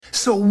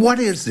So what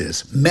is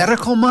this,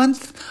 medical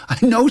month? I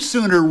no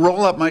sooner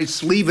roll up my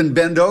sleeve and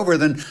bend over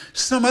than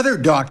some other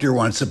doctor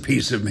wants a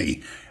piece of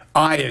me.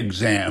 Eye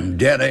exam,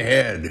 dead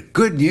ahead.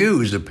 Good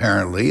news,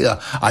 apparently.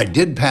 I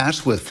did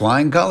pass with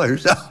flying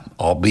colors,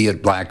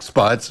 albeit black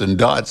spots and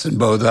dots in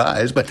both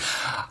eyes, but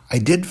I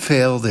did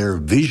fail their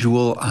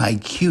visual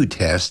IQ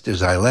test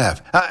as I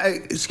left.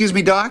 Excuse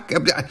me, Doc?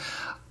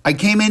 I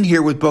came in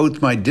here with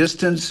both my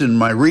distance and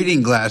my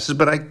reading glasses,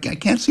 but I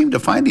can't seem to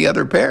find the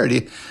other pair. Do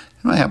you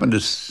don't happen to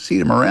see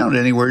them around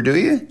anywhere, do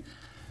you?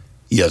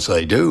 Yes,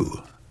 I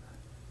do.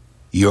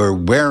 You're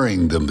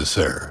wearing them,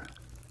 sir.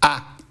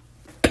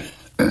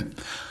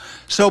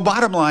 So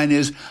bottom line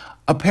is,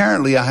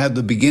 apparently I have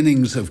the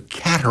beginnings of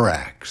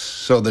cataracts.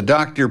 So the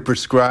doctor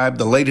prescribed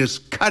the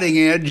latest cutting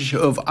edge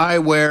of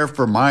eyewear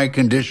for my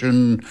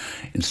condition.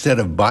 Instead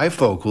of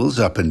bifocals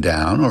up and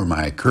down or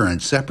my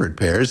current separate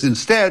pairs,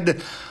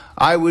 instead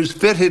I was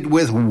fitted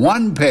with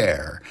one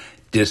pair,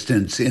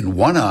 distance in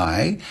one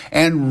eye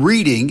and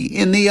reading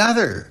in the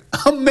other.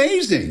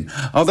 Amazing!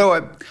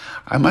 Although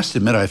I must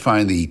admit I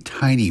find the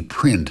tiny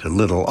print a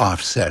little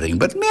offsetting,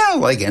 but yeah,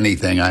 like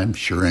anything, I'm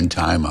sure in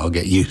time I'll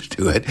get used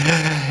to it.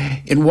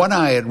 In one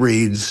eye it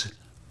reads,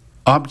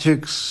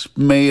 objects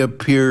may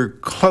appear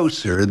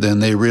closer than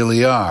they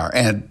really are,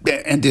 and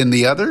in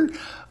the other,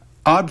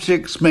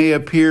 objects may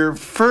appear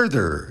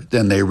further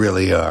than they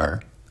really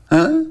are.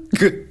 Huh?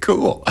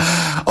 Cool.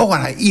 Oh,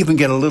 and I even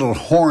get a little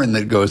horn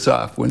that goes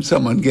off when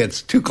someone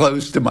gets too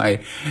close to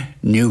my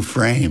new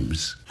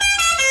frames.